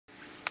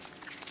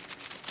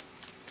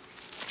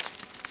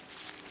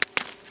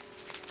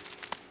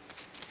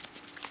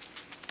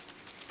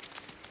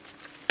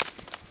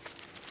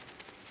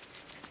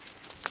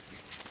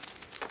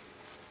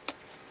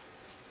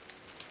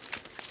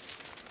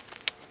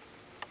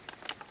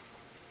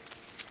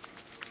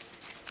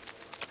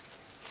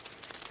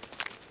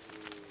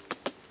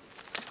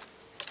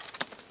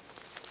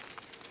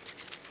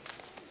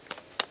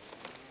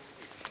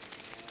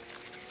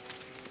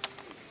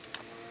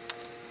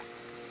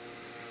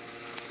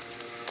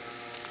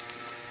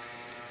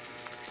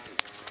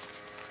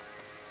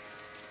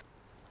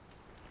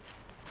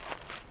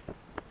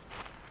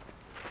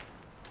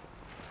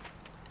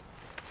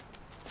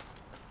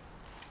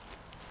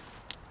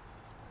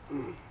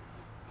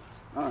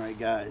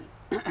Alright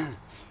guys,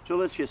 so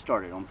let's get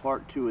started on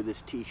part 2 of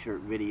this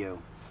t-shirt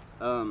video.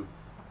 For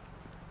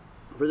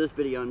this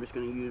video I'm just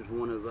going to use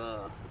one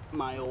of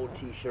my old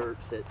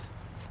t-shirts that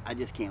I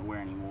just can't wear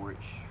anymore.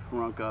 It's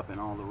shrunk up in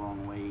all the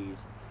wrong ways.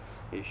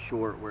 It's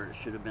short where it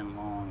should have been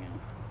long and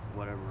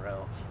whatever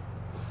else.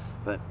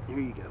 But here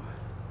you go.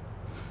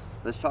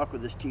 Let's talk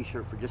with this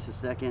t-shirt for just a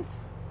second.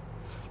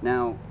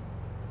 Now,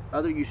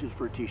 other uses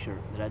for a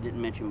t-shirt that I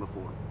didn't mention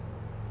before.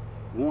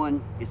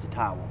 One is a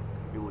towel.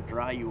 It will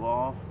dry you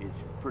off. It's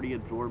pretty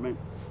absorbent.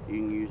 You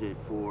can use it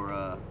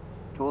for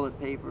toilet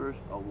papers,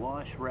 a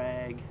wash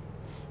rag.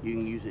 You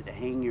can use it to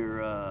hang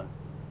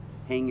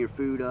your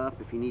food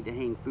up if you need to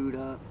hang food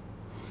up.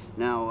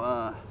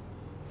 Now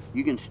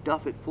you can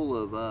stuff it full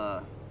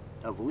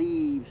of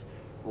leaves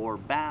or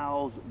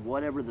boughs,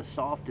 whatever the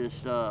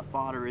softest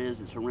fodder is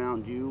that's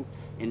around you,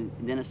 and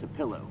then it's a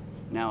pillow.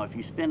 Now, if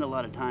you spend a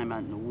lot of time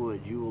out in the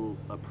woods, you will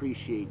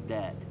appreciate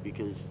that,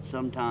 because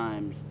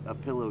sometimes a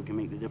pillow can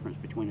make the difference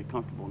between a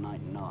comfortable night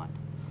and not.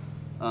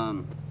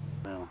 Well,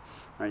 all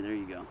right, there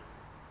you go.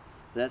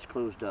 That's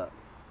closed up.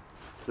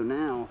 So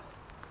now,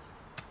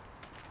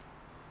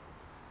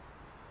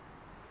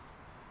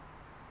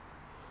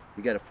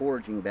 you got a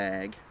foraging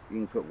bag. You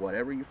can put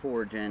whatever you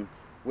forage in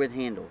with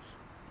handles,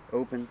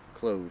 open,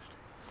 closed.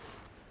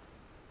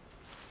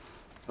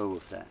 Oval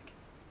sack.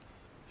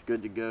 It's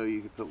good to go.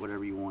 You can put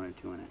whatever you wanted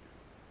to in it.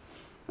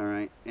 All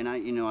right, and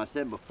I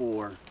said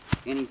before,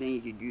 anything you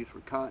could use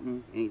for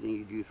cotton, anything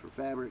you could use for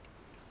fabric,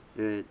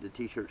 the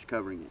t-shirt's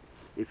covering it.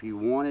 If you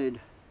wanted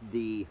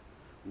the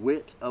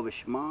width of a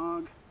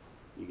schmog,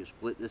 you can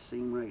split this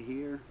seam right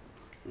here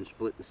and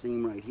split the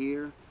seam right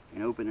here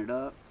and open it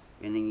up,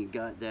 and then you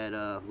got that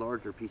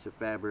larger piece of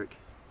fabric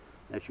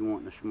that you want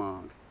in the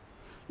schmog.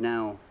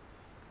 Now,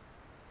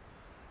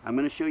 I'm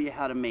going to show you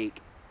how to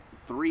make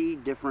 3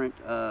 different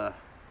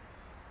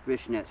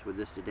fish nets with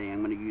this today.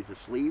 I'm going to use a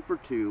sleeve for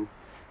 2,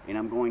 and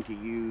I'm going to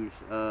use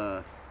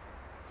the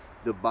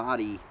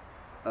body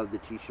of the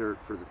t-shirt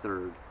for the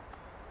 3rd.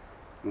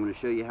 I'm going to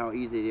show you how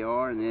easy they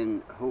are, and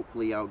then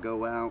hopefully I'll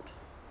go out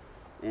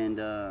and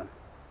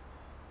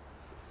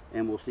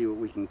we'll see what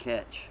we can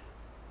catch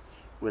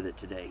with it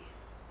today.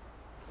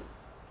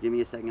 Give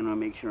me a second, I'll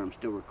make sure I'm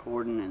still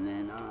recording, and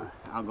then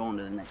I'll go on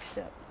to the next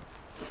step.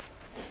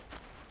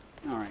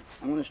 Alright,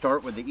 I'm going to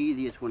start with the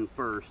easiest one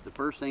first. The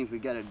first things we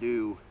got to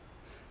do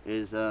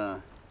is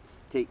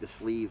take the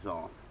sleeves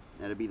off.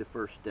 That'll be the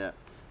first step.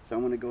 So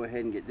I'm going to go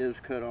ahead and get those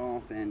cut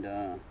off, and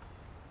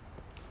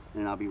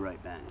I'll be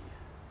right back.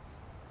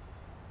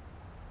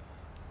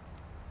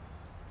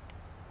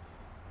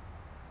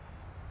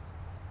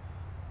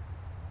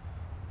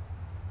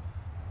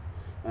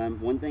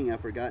 One thing I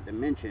forgot to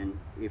mention,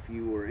 if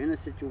you were in a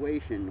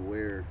situation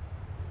where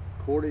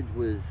cordage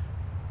was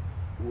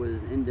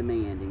in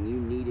demand and you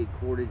needed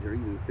cordage or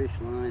even fish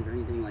lines or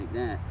anything like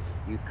that,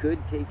 you could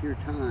take your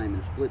time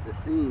and split the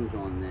seams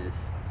on this,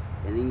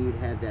 and then you'd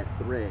have that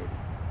thread.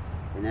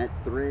 And that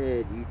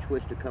thread, you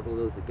twist a couple of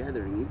those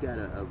together and you got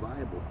a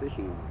viable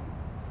fishing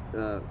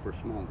line for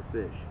smaller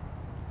fish.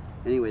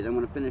 Anyways, I'm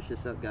going to finish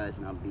this up, guys,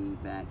 and I'll be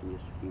back in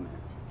just a few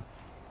minutes.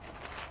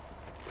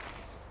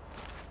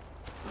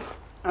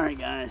 Alright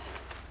guys,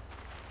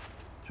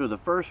 so the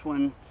first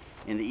one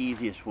and the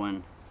easiest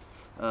one,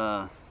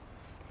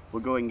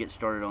 we'll go ahead and get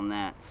started on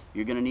that.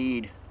 You're going to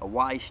need a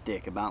Y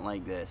stick about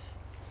like this.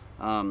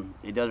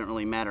 It doesn't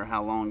really matter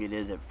how long it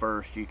is at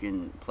first. You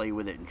can play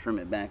with it and trim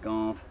it back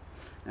off.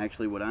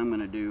 Actually, what I'm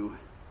going to do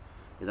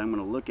is I'm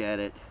going to look at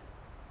it,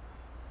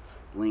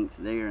 length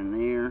there and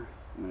there.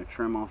 I'm going to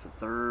trim off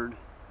a 1/3. I'm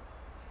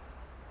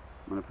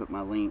going to put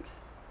my length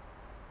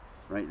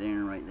right there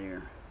and right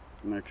there.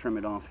 I'm going to trim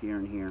it off here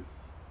and here.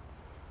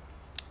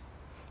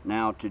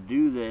 Now, to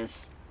do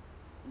this,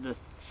 the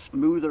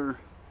smoother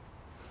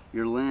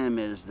your limb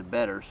is, the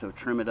better, so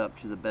trim it up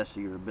to the best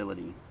of your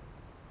ability.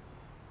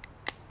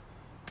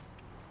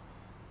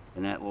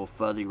 And that little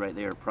fuzzy right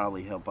there will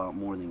probably help out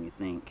more than you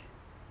think.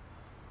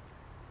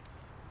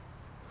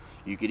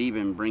 You could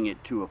even bring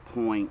it to a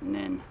point and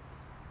then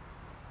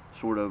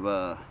sort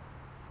of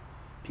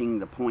ping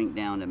the point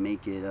down to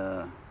make it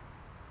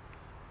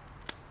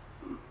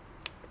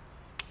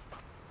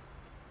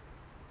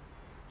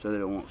so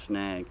that it won't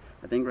snag.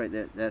 I think right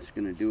that's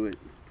going to do it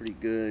pretty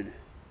good.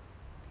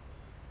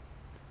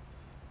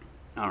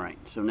 Alright,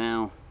 so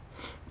now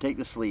take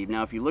the sleeve.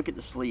 Now if you look at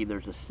the sleeve,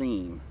 there's a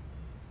seam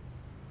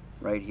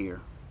right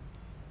here.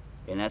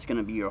 And that's going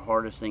to be your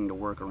hardest thing to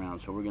work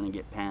around, so we're going to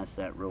get past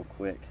that real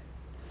quick.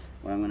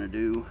 What I'm going to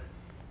do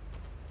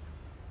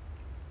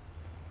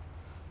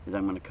is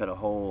I'm going to cut a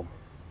hole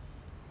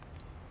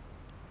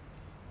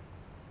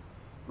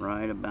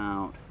right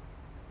about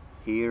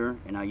here,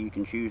 and now you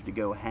can choose to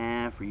go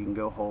half or you can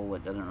go whole.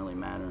 It doesn't really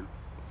matter.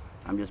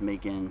 I'm just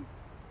making,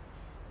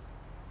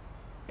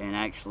 and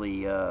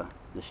actually the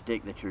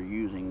stick that you're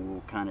using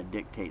will kind of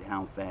dictate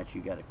how fast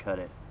you got to cut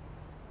it.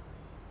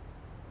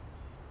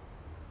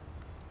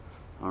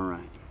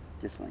 Alright,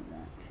 just like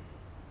that.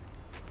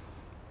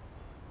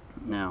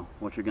 Now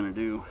what you're going to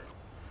do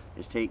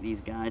is take these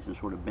guys and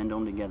sort of bend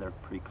them together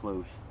pretty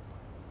close.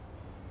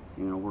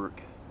 Ain't gonna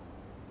work.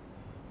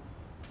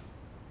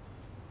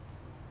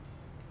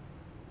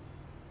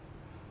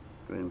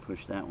 Go ahead and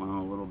push that one on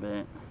a little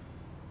bit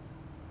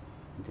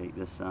and take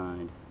this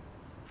side.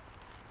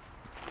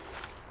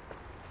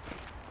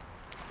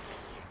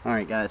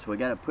 Alright guys, so we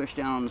got it pushed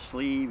down on the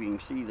sleeve. You can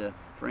see the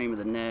frame of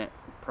the net.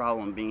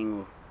 Problem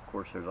being, of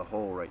course, there's a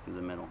hole right through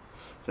the middle.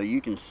 So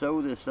you can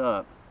sew this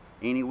up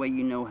any way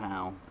you know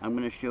how. I'm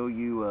going to show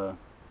you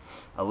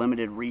a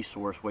limited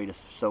resource way to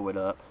sew it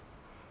up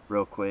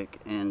real quick.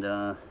 And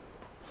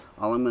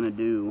all I'm going to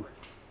do,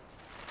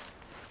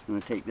 I'm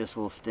going to take this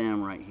little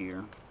stem right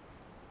here.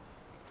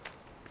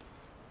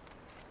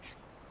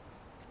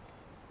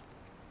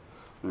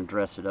 I'm going to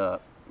dress it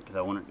up because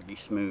I want it to be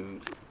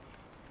smooth.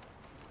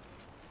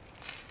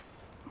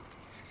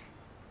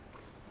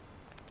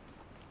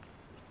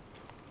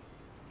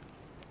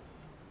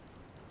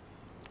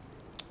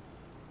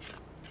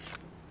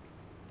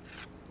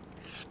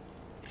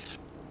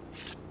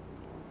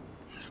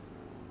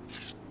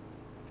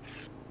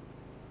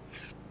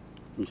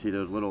 You see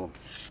those little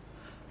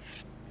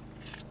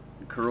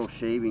curl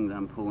shavings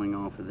I'm pulling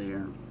off of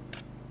there?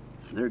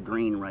 They're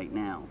green right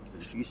now.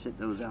 But if you sit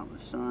those out in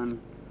the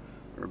sun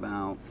for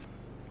about,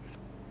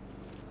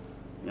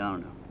 I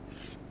don't know,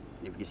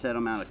 if you set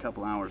them out a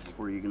couple hours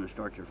before you're going to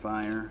start your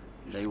fire,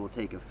 they will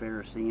take a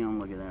ferrocerium.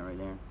 Look at that right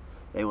there.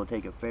 They will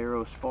take a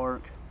ferro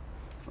spark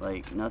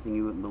like nothing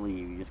you wouldn't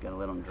believe. You just got to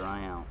let them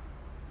dry out.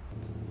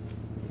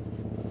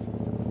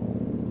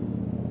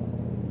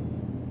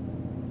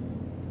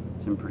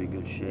 It's in pretty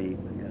good shape.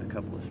 I got a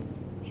couple of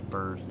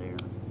spurs there.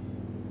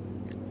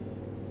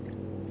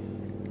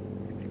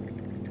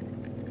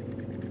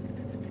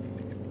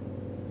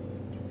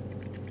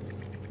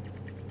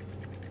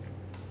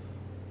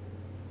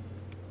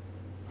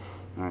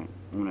 Alright,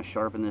 I'm going to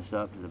sharpen this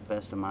up to the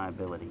best of my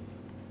ability.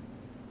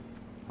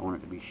 I want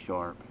it to be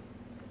sharp.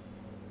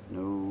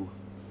 No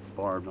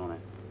barbs on it.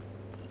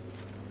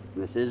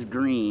 This is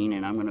green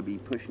and I'm going to be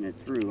pushing it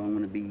through. I'm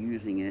going to be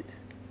using it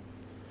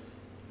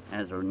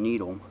as a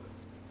needle.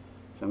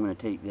 So I'm going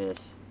to take this,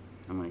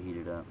 I'm going to heat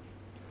it up.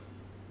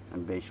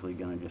 I'm basically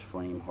going to just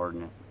flame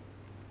harden it.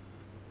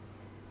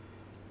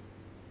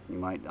 You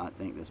might not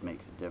think this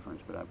makes a difference,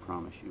 but I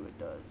promise you it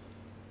does.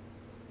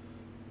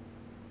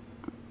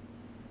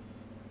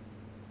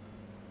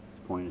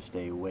 It's going to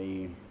stay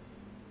way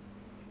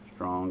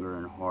stronger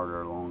and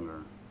harder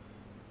longer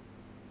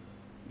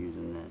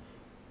using this.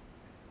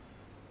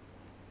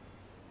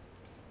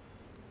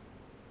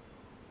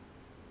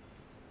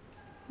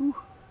 Whew.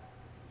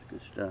 It's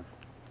good stuff.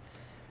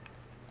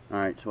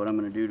 Alright, so what I'm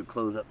going to do to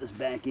close up this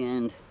back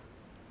end,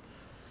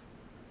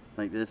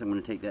 like this, I'm going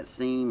to take that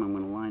seam, I'm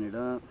going to line it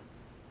up.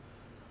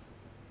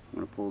 I'm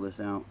going to pull this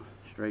out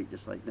straight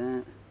just like that.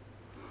 I'm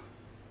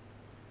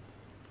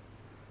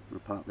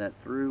going to pop that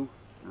through.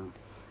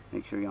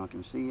 Make sure y'all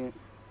can see it.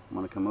 I'm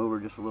going to come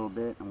over just a little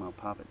bit. I'm going to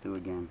pop it through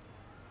again.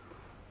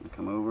 I'm going to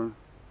come over,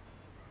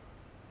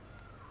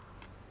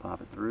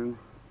 pop it through,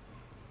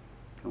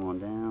 come on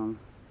down,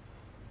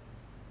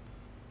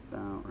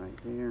 about right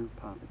there,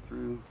 pop it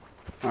through.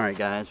 Alright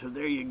guys, so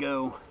there you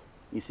go.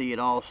 You see it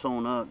all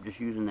sewn up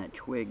just using that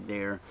twig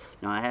there.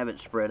 Now I have it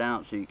spread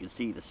out so you can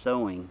see the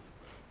sewing.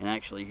 And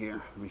actually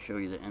here, let me show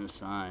you the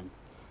inside.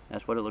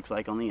 That's what it looks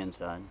like on the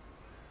inside.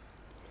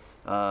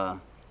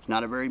 It's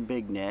not a very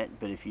big net,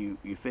 but if you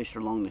fish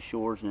along the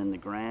shores and in the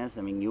grass,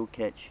 I mean, you'll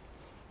catch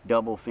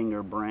double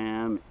finger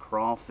bram,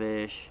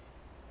 crawfish.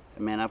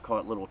 Man, I've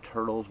caught little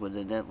turtles with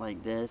a net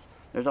like this.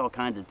 There's all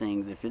kinds of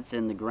things. If it's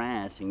in the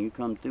grass and you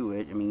come through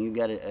it, I mean, you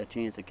got a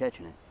chance of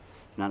catching it.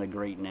 It's not a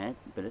great net,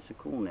 but it's a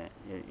cool net,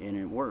 and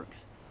it works.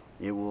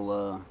 It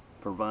will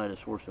provide a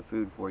source of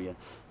food for you.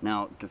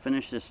 Now, to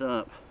finish this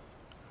up,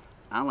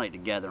 I like to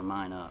gather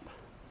mine up,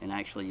 and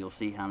actually you'll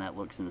see how that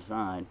looks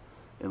inside.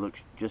 It looks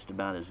just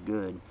about as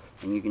good,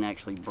 and you can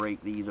actually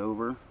break these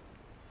over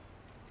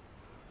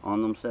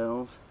on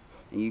themselves,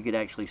 and you could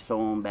actually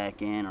sew them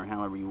back in or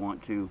however you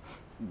want to.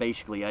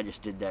 Basically, I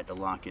just did that to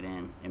lock it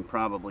in, and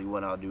probably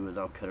what I'll do is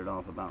I'll cut it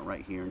off about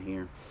right here and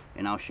here,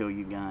 and I'll show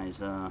you guys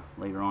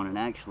later on. And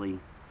actually,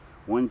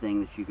 one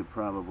thing that you could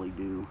probably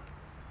do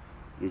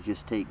is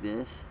just take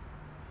this,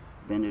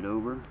 bend it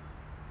over,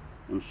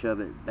 and shove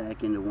it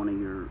back into one of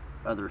your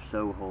other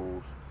sew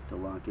holes to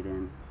lock it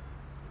in,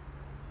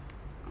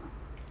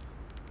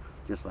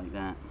 just like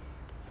that,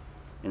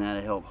 and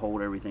that'll help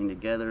hold everything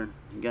together.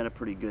 You got a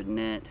pretty good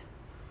net,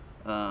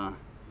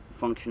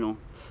 functional.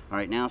 All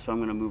right, now so I'm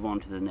going to move on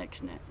to the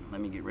next net.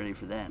 Let me get ready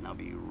for that and I'll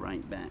be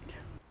right back.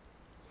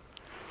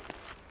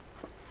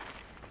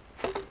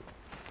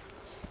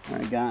 All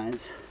right guys,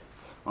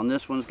 on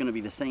this one's going to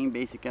be the same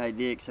basic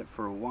idea except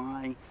for a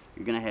Y.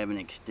 You're going to have an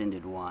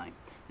extended Y.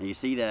 And you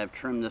see that I've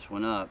trimmed this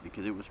one up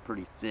because it was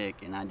pretty thick,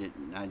 and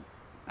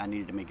I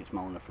needed to make it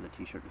small enough for the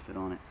t-shirt to fit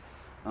on it.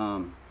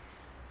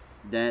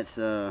 That's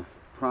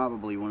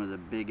probably one of the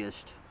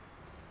biggest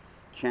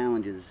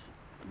challenges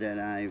that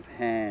I've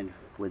had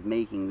with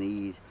making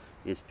these,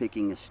 is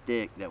picking a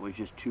stick that was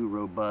just too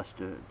robust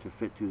to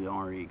fit through the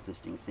already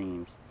existing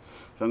seams.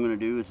 So what I'm going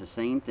to do is the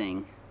same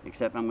thing.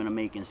 except I'm going to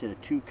make, instead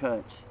of 2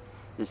 cuts,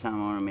 this time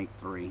I'm going to make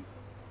 3.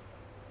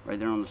 Right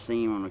there on the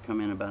seam, I'm going to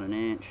come in about 1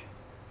 inch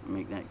and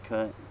make that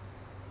cut.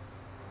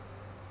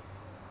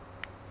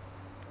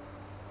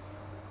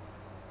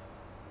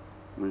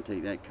 I'm going to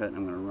take that cut and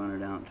I'm going to run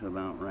it out to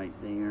about right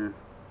there.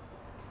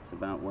 It's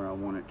about where I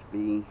want it to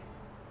be.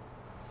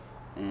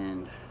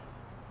 And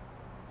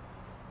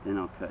then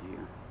I'll cut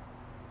here.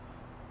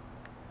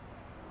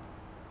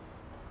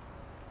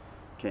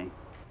 Okay, I'm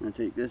going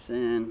to take this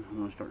in, I'm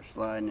going to start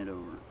sliding it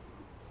over.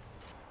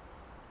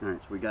 Alright,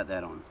 so we got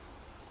that on.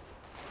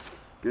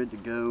 Good to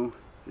go,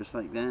 just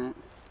like that,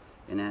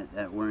 and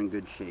that we're in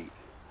good shape.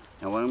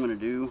 Now what I'm going to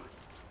do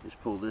is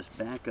pull this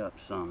back up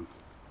some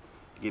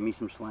to give me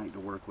some slack to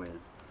work with.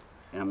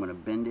 And I'm going to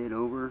bend it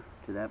over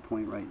to that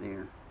point right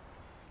there.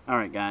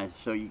 Alright guys,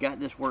 so you got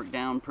this worked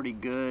down pretty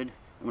good.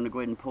 I'm going to go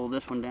ahead and pull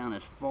this one down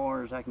as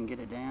far as I can get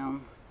it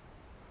down.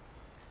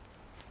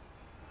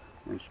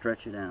 And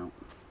stretch it out.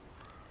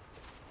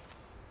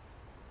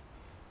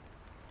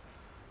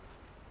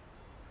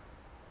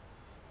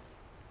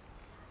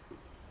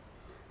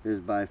 This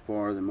is by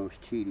far the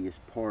most tedious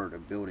part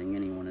of building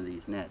any one of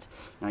these nets.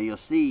 Now you'll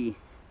see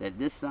that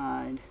this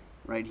side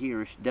right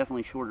here is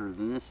definitely shorter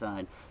than this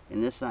side,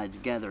 and this side's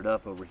gathered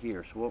up over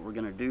here. So what we're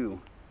going to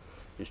do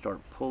is start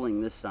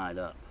pulling this side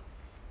up.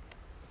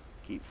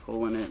 Keep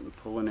pulling it and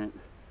pulling it,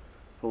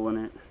 pulling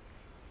it,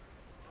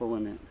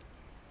 pulling it,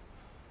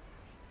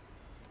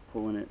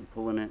 pulling it and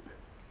pulling it,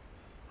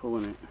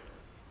 pulling it.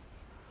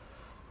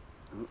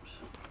 Oops.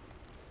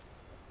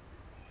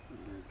 That's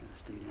going to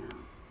stay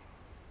down.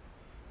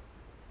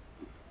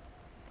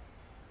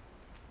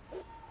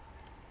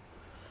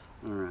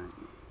 Alright.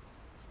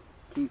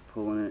 Keep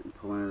pulling it and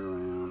pulling it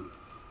around.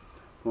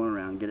 Pulling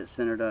around. Get it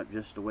centered up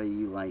just the way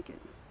you like it.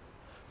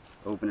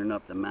 Opening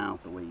up the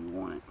mouth the way you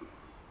want it.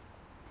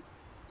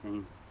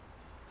 Okay.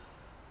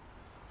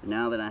 So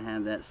now that I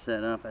have that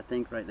set up, I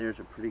think right there's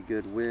a pretty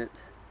good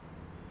width.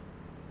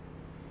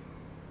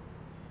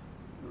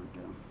 There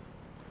we go.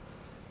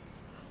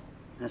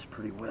 That's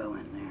pretty well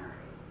in there.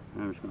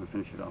 I'm just going to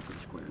finish it off with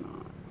a square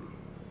knot.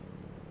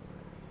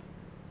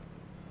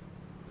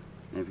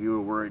 And if you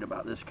were worried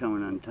about this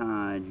coming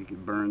untied, you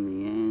could burn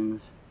the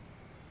ends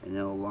and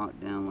they'll lock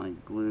down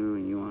like glue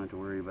and you won't have to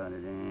worry about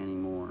it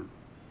anymore.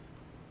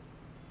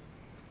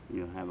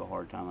 You'll have a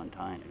hard time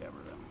untying it ever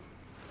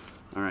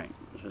though. Alright,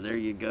 so there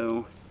you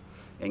go.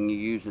 And you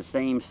use the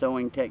same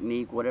sewing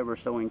technique, whatever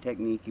sewing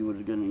technique you were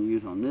going to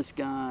use on this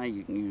guy.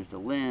 You can use the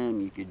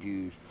limb, you could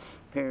use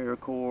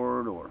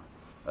paracord or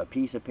a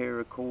piece of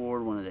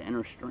paracord, one of the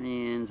inner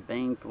strands,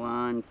 bank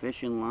line,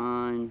 fishing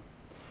line,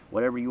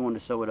 whatever you want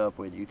to sew it up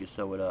with, you could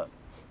sew it up.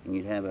 And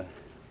you'd have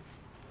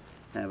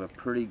a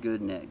pretty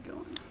good net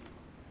going.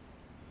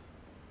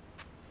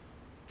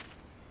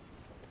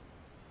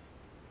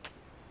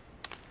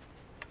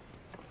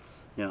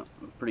 Yeah,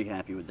 I'm pretty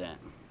happy with that.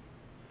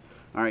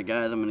 Alright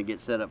guys, I'm going to get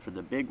set up for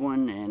the big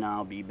one and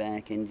I'll be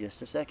back in just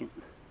a second.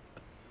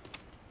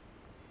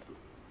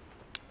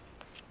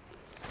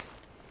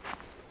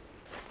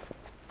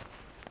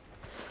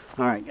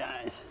 Alright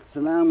guys,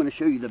 so now I'm going to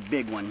show you the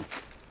big one.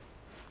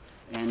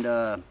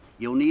 And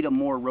you'll need a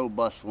more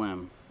robust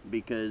limb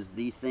because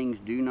these things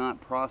do not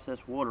process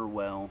water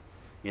well.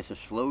 It's a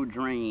slow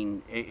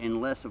drain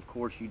unless of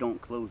course you don't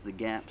close the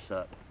gaps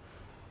up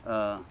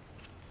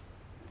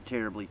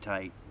terribly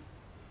tight.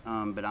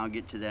 But I'll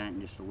get to that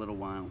in just a little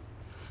while.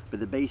 But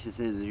the basis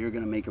is you're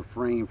going to make a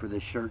frame for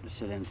this shirt to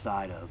sit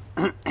inside of.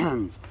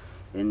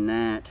 And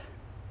that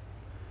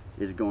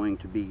is going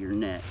to be your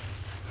net.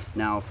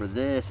 Now for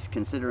this,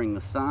 considering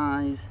the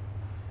size,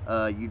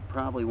 you'd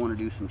probably want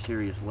to do some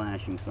serious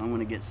lashing. So I'm going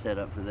to get set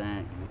up for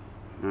that.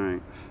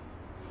 Alright.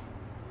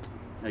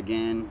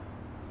 Again,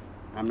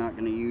 I'm not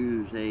going to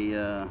use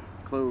a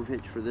clove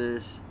hitch for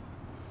this.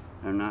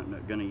 I'm not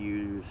going to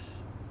use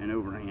an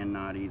overhand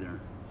knot either.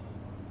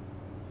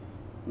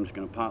 I'm just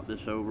going to pop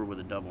this over with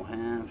a double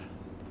half.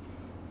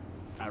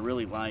 I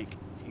really like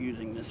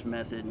using this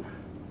method. I'm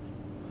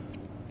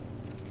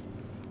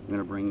going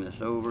to bring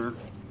this over to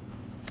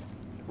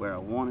where I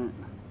want it.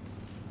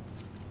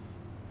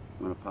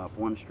 I'm going to pop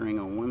one string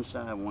on one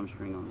side, one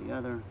string on the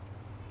other,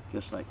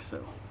 just like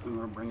so. I'm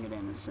going to bring it in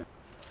and center.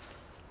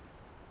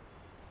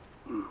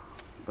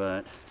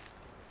 But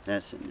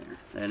that's in there.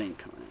 That ain't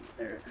coming in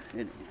there. It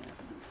ain't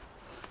happening.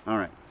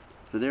 Alright,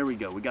 so there we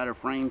go. We got our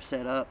frame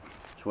set up.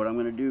 So what I'm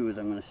going to do is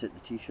I'm going to sit the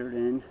t-shirt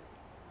in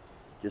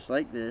just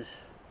like this.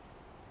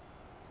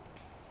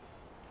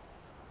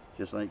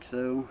 Just like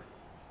so.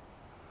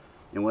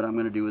 And what I'm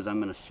going to do is I'm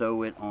going to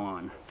sew it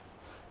on.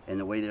 And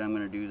the way that I'm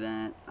going to do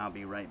that, I'll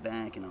be right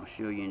back and I'll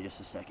show you in just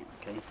a second,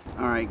 okay?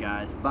 Alright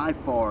guys, by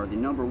far the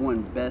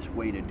 #1 best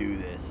way to do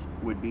this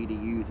would be to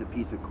use a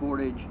piece of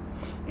cordage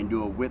and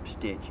do a whip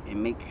stitch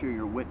and make sure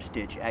your whip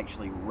stitch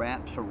actually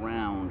wraps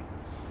around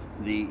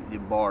the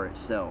bar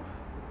itself.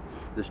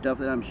 The stuff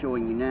that I'm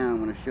showing you now,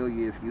 I'm going to show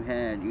you if you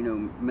had,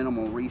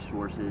 minimal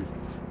resources,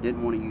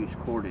 didn't want to use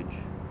cordage.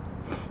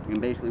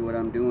 And basically what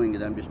I'm doing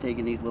is I'm just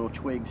taking these little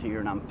twigs here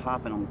and I'm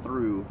popping them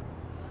through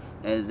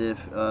as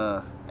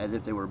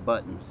if they were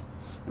buttons.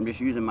 I'm just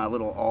using my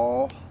little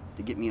awl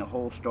to get me a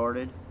hole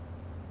started,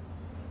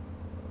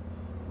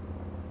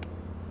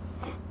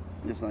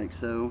 just like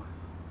so.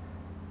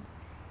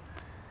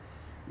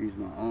 Use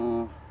my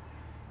awl,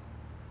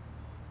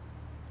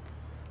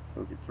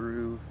 poke it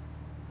through,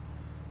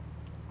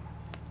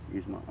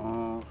 use my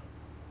awl,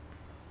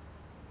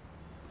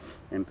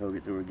 and poke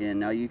it through again.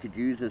 Now you could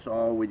use this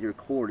awl with your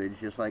cordage,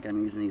 just like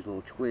I'm using these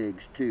little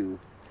twigs too,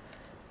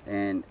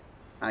 and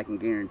I can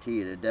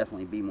guarantee it'll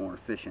definitely be more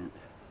efficient.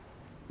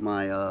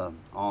 My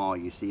awl,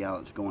 you see how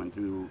it's going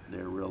through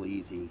there real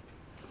easy.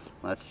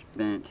 I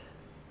spent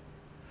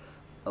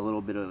a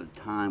little bit of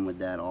time with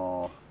that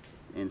awl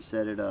and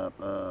set it up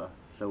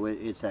so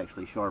it's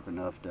actually sharp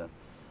enough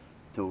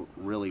to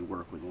really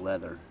work with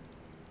leather.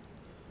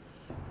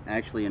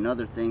 Actually,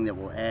 another thing that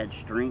will add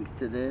strength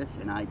to this,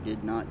 and I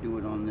did not do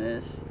it on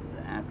this, is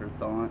an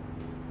afterthought,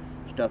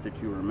 stuff that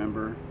you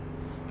remember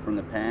from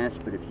the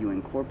past, but if you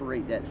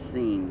incorporate that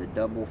seam, the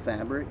double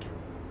fabric,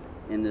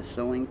 in the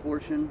sewing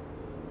portion,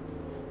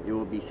 it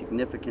will be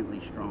significantly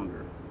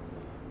stronger.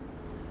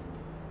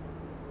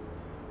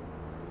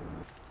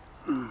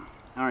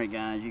 Alright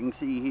guys, you can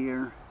see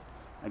here,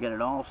 I got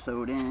it all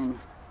sewed in.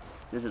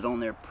 This is on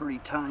there pretty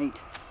tight.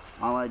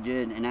 All I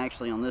did, and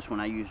actually on this one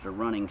I used a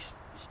running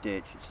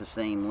stitch. It's the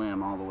same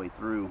limb all the way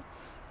through.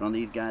 But on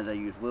these guys I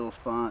used little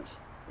spots,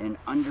 and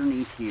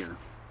underneath here,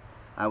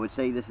 I would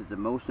say this is the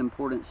most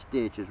important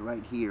stitch, is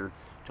right here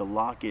to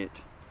lock it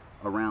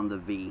around the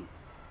V.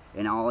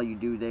 And all you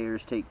do there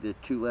is take the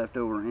two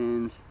leftover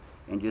ends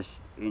and just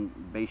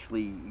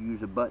basically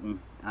use a button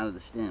out of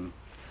the stem.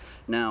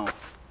 Now,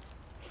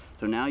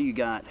 so now you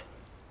got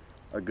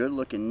a good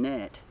looking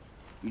net.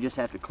 You just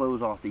have to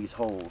close off these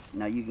holes.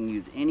 Now you can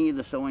use any of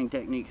the sewing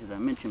techniques as I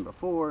mentioned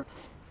before: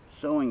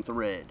 sewing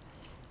thread,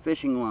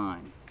 fishing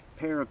line,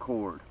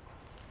 paracord,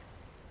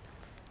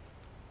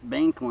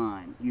 bank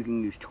line. You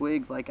can use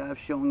twigs like I've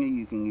shown you.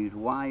 You can use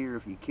wire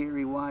if you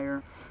carry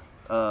wire.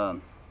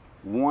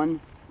 One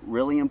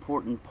really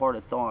important part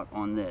of thought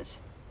on this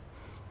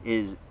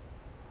is,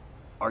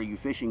 are you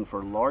fishing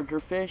for larger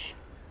fish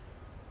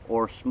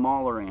or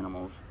smaller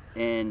animals?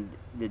 And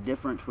the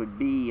difference would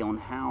be on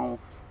how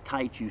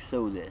tight you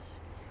sew this.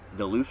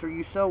 The looser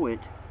you sew it,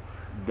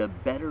 the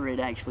better it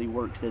actually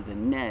works as a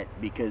net,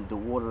 because the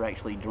water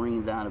actually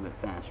drains out of it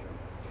faster.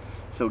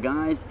 So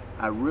guys,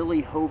 I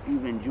really hope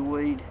you've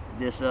enjoyed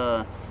this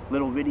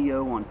little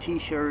video on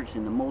t-shirts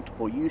and the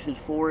multiple uses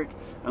for it.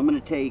 I'm going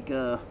to take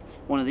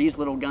one of these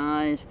little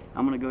guys,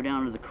 I'm going to go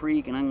down to the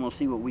creek and I'm going to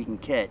see what we can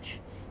catch.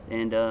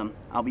 And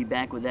I'll be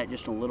back with that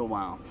just in a little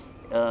while.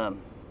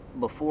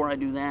 Before I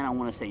do that, I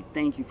want to say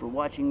thank you for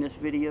watching this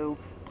video.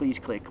 Please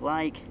click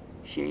like,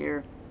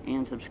 share,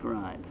 and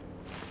subscribe.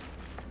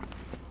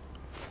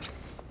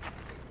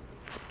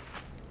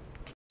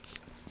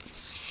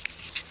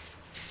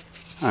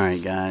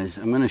 Alright guys,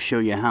 I'm going to show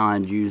you how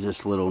I'd use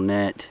this little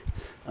net.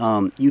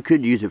 You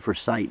could use it for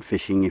sight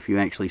fishing if you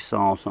actually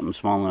saw something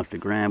small enough to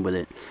grab with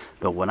it.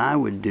 But what I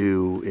would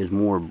do is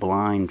more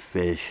blind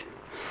fish.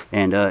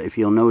 And if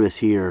you'll notice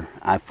here,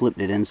 I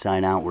flipped it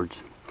inside outwards.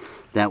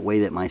 That way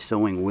that my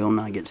sewing will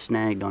not get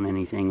snagged on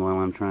anything while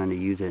I'm trying to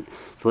use it.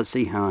 So let's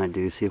see how I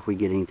do, see if we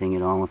get anything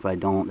at all. If I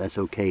don't, that's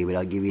okay, but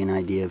I'll give you an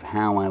idea of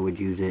how I would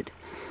use it.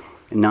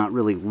 And not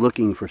really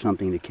looking for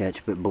something to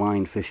catch, but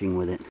blind fishing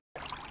with it.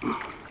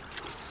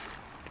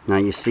 Now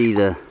you see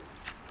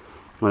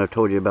what I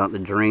told you about the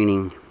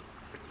draining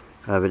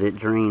of it. It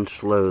drains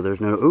slow. There's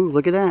no, ooh,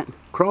 look at that.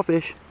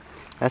 Crawfish.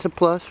 That's a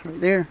plus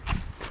right there.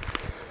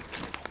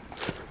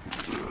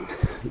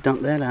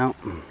 Dump that out.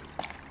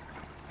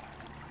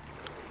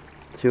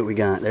 See what we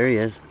got. There he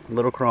is,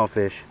 little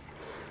crawfish.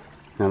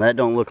 Now that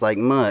don't look like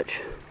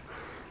much,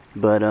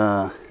 but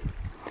I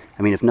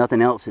mean, if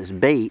nothing else, it's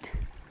bait,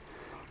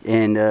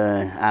 and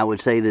I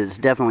would say that it's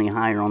definitely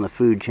higher on the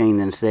food chain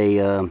than, say,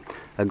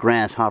 a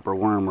grasshopper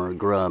worm or a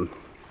grub.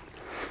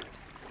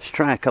 Let's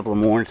try a couple of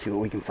more and see what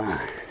we can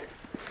find.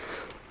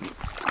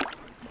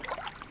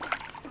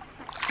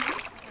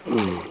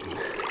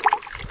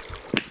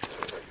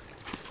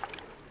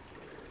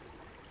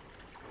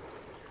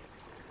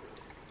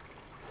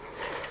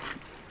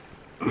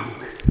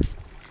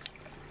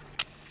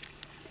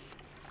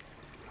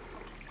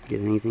 Get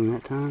anything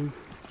that time?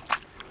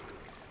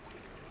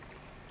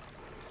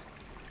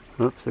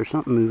 Oops, there's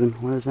something moving.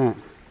 What is that?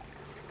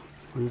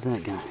 What is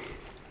that guy?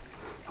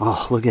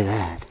 Oh, look at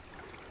that.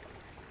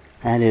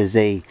 That is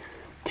a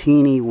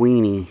teeny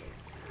weeny,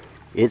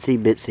 itsy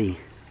bitsy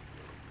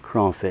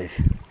crawfish.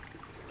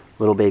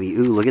 Little baby.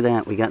 Ooh, look at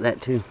that. We got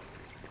that too.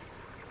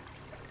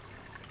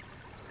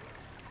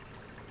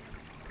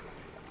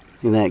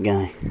 Look at that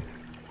guy.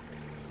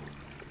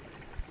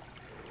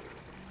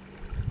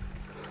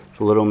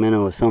 A little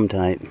minnow of some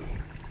type.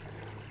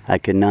 I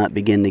could not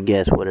begin to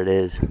guess what it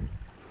is.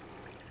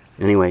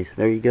 Anyways,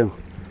 there you go.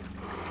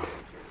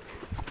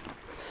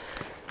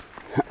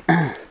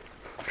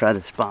 Try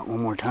the spot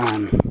one more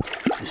time.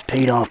 It's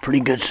paid off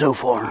pretty good so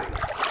far.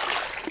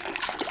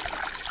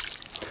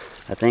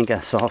 I think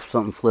I saw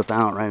something flip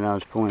out right as I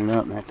was pulling it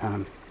up that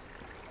time.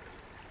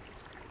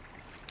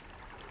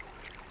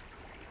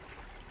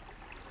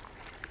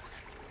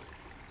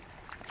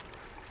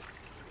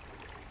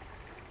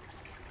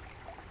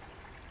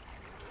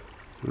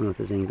 don't know if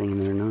there's anything in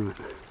there or not.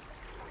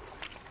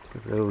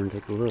 Flip it over and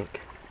take a look.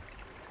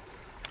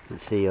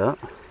 Let's see. Up.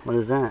 What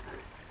is that?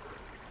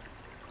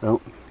 Oh,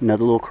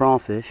 another little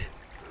crawfish.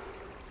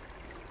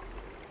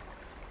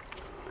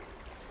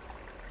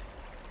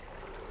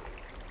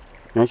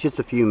 That's just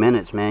a few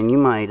minutes, man. You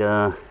might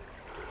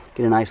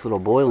get a nice little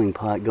boiling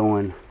pot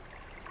going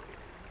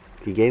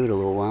if you gave it a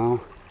little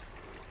while.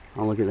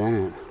 Oh, look at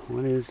that.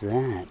 What is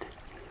that?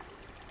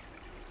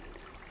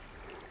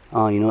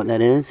 Oh, you know what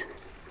that is?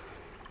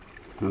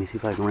 Let me see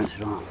if I can rinse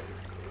it off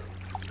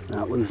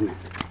without losing it.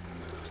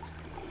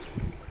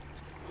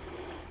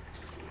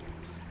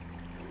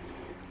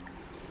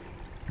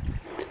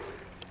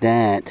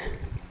 That,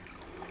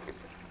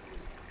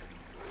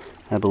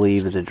 I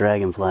believe, is a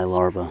dragonfly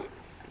larva.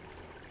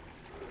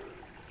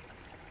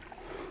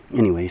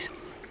 Anyways,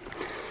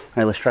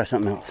 alright, let's try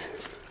something else.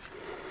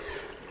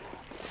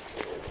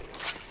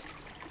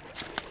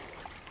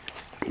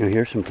 You know,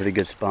 here's some pretty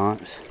good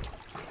spots.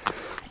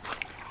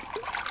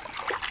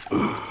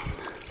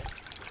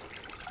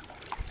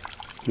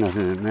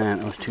 Nothing in that,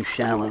 that was too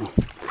shallow.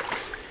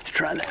 Let's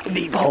try that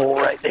deep hole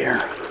right there.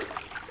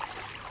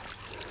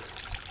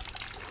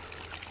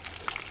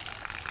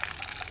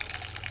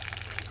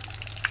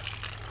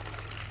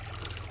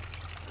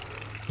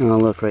 Oh,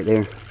 look right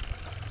there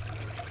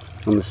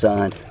on the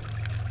side.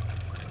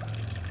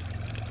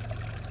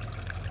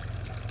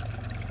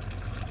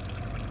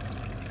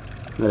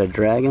 Is that a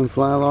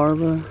dragonfly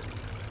larva?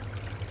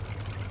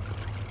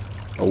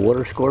 A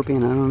water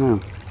scorpion? I don't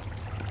know.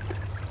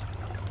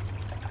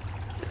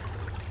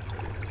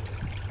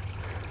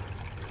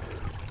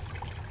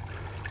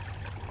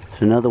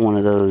 It's another one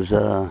of those,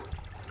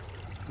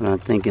 I'm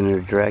thinking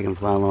they're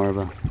dragonfly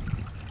larva.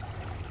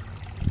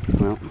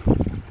 Well,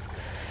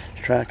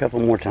 let's try a couple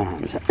more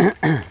times.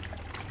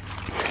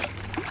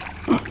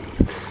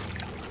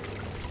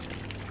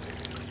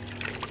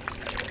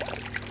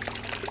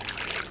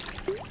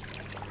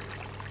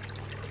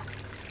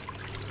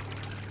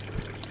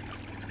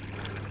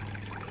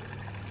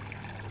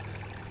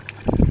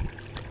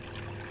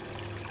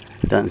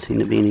 Doesn't seem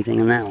to be anything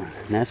in that one,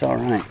 and that's all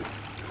right.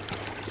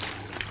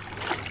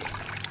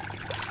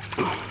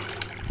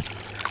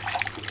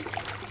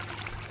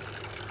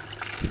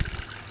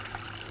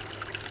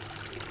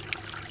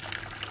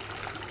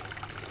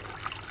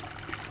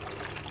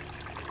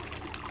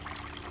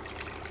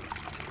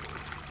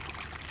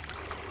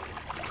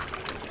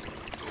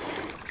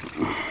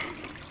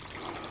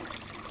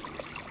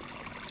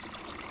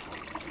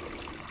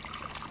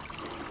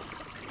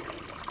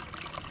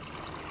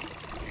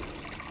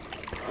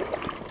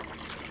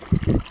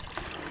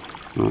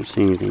 I don't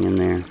see anything in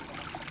there.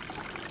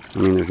 I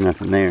mean, there's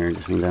nothing there. It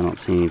just means I don't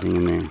see anything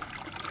in there.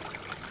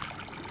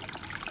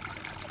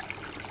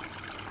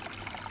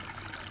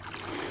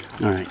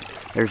 Alright,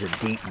 there's a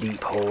deep,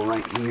 deep hole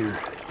right here.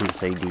 I'm going to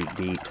say deep,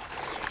 deep.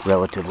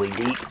 Relatively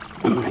deep.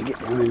 I'm going to get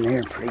down in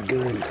there pretty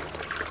good.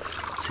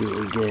 See what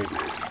we get.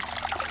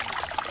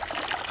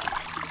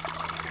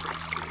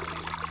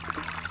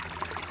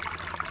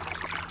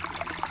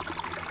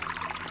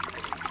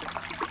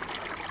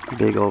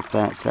 Big old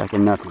fat sack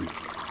of nothing.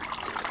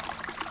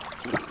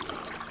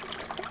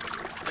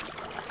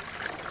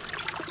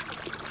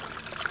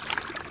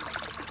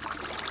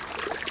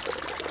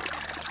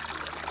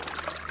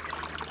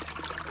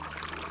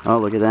 Oh,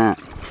 look at that.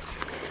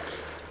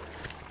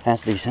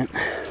 That's decent.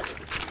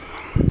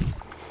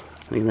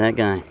 Look at that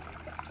guy.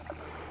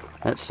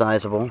 That's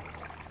sizable.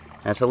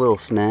 That's a little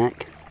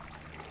snack.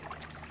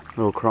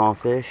 Little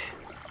crawfish.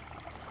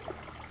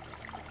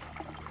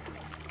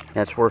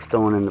 That's worth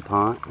throwing in the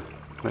pot.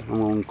 Put a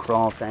little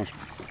crawfish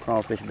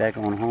back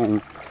on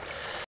home.